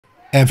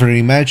Ever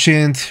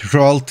imagined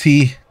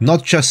royalty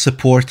not just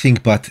supporting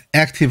but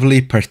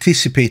actively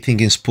participating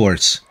in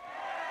sports?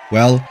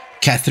 Well,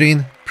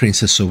 Catherine,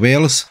 Princess of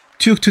Wales,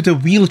 took to the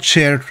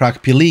wheelchair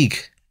rugby league,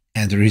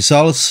 and the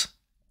results?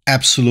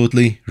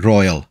 Absolutely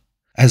royal.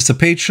 As the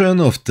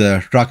patron of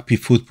the Rugby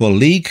Football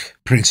League,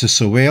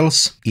 Princess of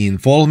Wales'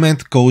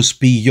 involvement goes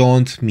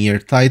beyond mere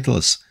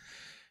titles.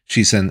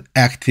 She's an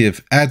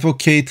active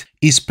advocate,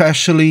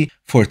 especially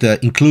for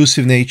the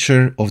inclusive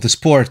nature of the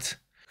sport.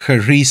 Her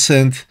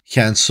recent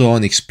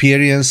hands-on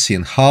experience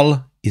in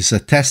Hull is a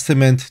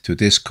testament to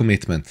this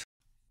commitment.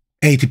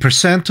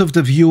 80% of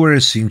the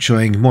viewers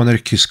enjoying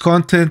monarchist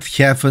content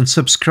haven't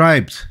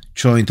subscribed.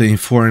 Join the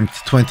informed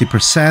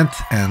 20%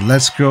 and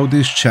let's grow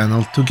this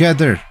channel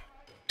together.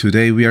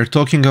 Today we are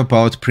talking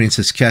about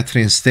Princess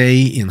Catherine's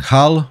day in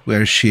Hull,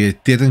 where she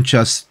didn't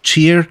just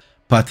cheer,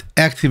 but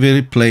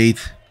actively played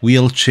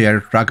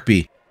wheelchair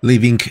rugby,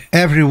 leaving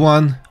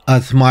everyone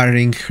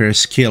admiring her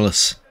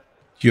skills.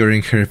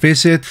 During her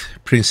visit,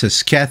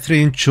 Princess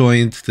Catherine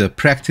joined the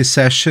practice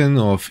session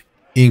of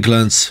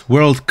England's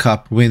World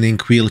Cup winning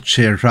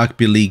wheelchair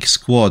rugby league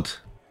squad.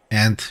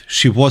 And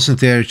she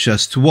wasn't there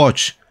just to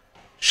watch,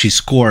 she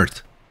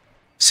scored.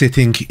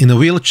 Sitting in a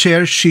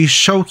wheelchair, she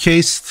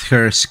showcased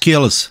her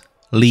skills,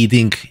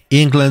 leading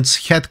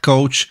England's head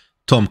coach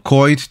Tom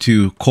Coyd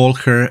to call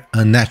her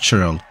a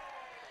natural.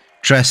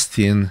 Dressed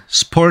in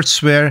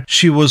sportswear,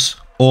 she was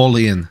all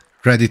in,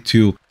 ready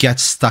to get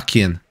stuck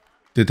in.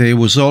 The day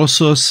was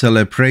also a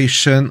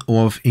celebration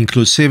of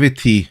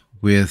inclusivity,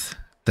 with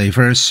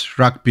diverse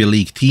rugby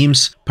league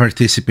teams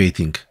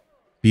participating.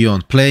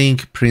 Beyond playing,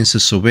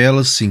 Princess of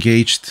Wales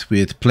engaged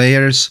with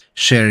players,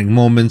 sharing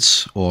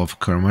moments of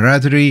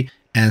camaraderie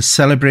and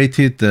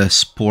celebrated the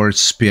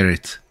sports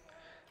spirit.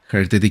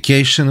 Her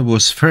dedication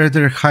was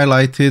further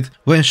highlighted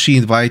when she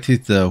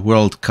invited the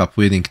World Cup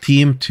winning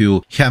team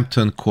to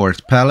Hampton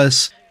Court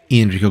Palace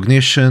in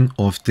recognition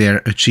of their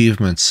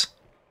achievements.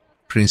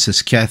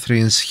 Princess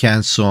Catherine's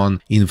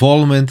hands-on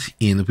involvement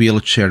in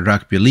wheelchair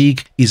rugby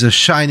league is a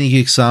shining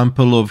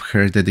example of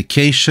her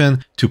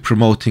dedication to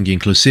promoting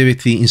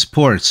inclusivity in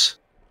sports.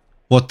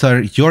 What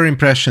are your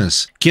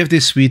impressions? Give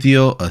this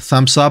video a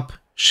thumbs up,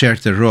 share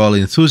the royal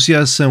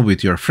enthusiasm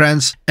with your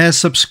friends, and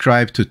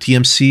subscribe to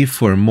TMC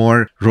for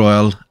more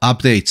royal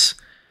updates.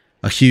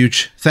 A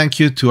huge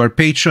thank you to our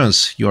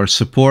patrons. Your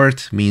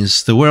support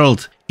means the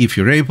world. If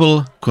you're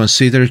able,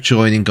 consider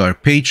joining our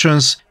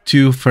patrons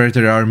to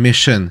further our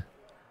mission.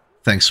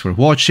 Thanks for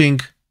watching.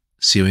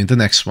 See you in the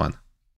next one.